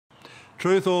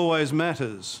Truth always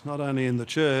matters, not only in the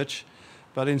church,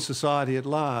 but in society at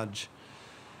large.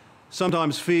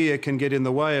 Sometimes fear can get in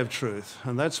the way of truth,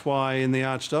 and that's why in the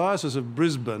Archdiocese of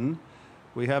Brisbane,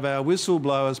 we have our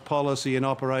whistleblowers policy in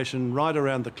operation right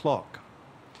around the clock.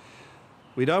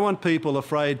 We don't want people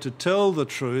afraid to tell the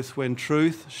truth when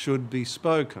truth should be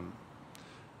spoken.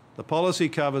 The policy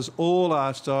covers all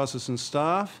archdiocesan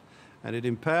staff, and it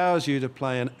empowers you to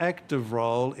play an active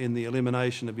role in the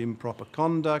elimination of improper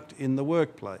conduct in the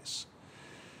workplace.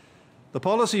 The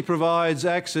policy provides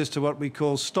access to what we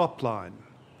call STOPLine,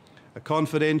 a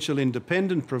confidential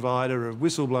independent provider of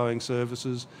whistleblowing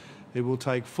services who will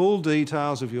take full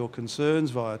details of your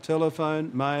concerns via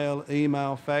telephone, mail,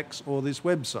 email, fax or this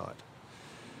website.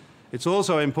 It's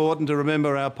also important to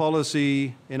remember our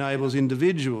policy enables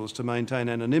individuals to maintain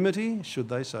anonymity should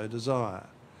they so desire.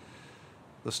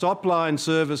 The STOPLine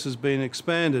service has been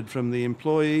expanded from the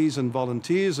employees and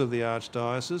volunteers of the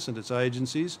Archdiocese and its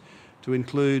agencies to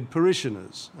include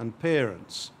parishioners and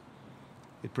parents.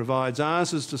 It provides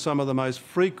answers to some of the most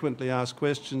frequently asked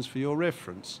questions for your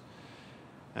reference.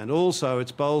 And also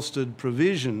it's bolstered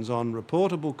provisions on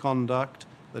reportable conduct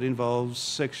that involves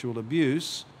sexual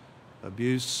abuse,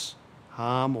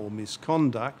 harm or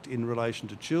misconduct in relation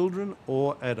to children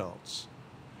or adults.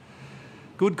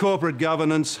 Good corporate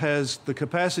governance has the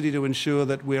capacity to ensure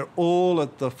that we're all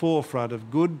at the forefront of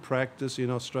good practice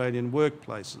in Australian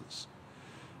workplaces.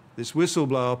 This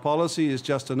whistleblower policy is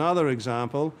just another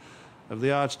example of the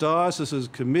Archdiocese's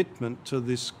commitment to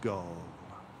this goal.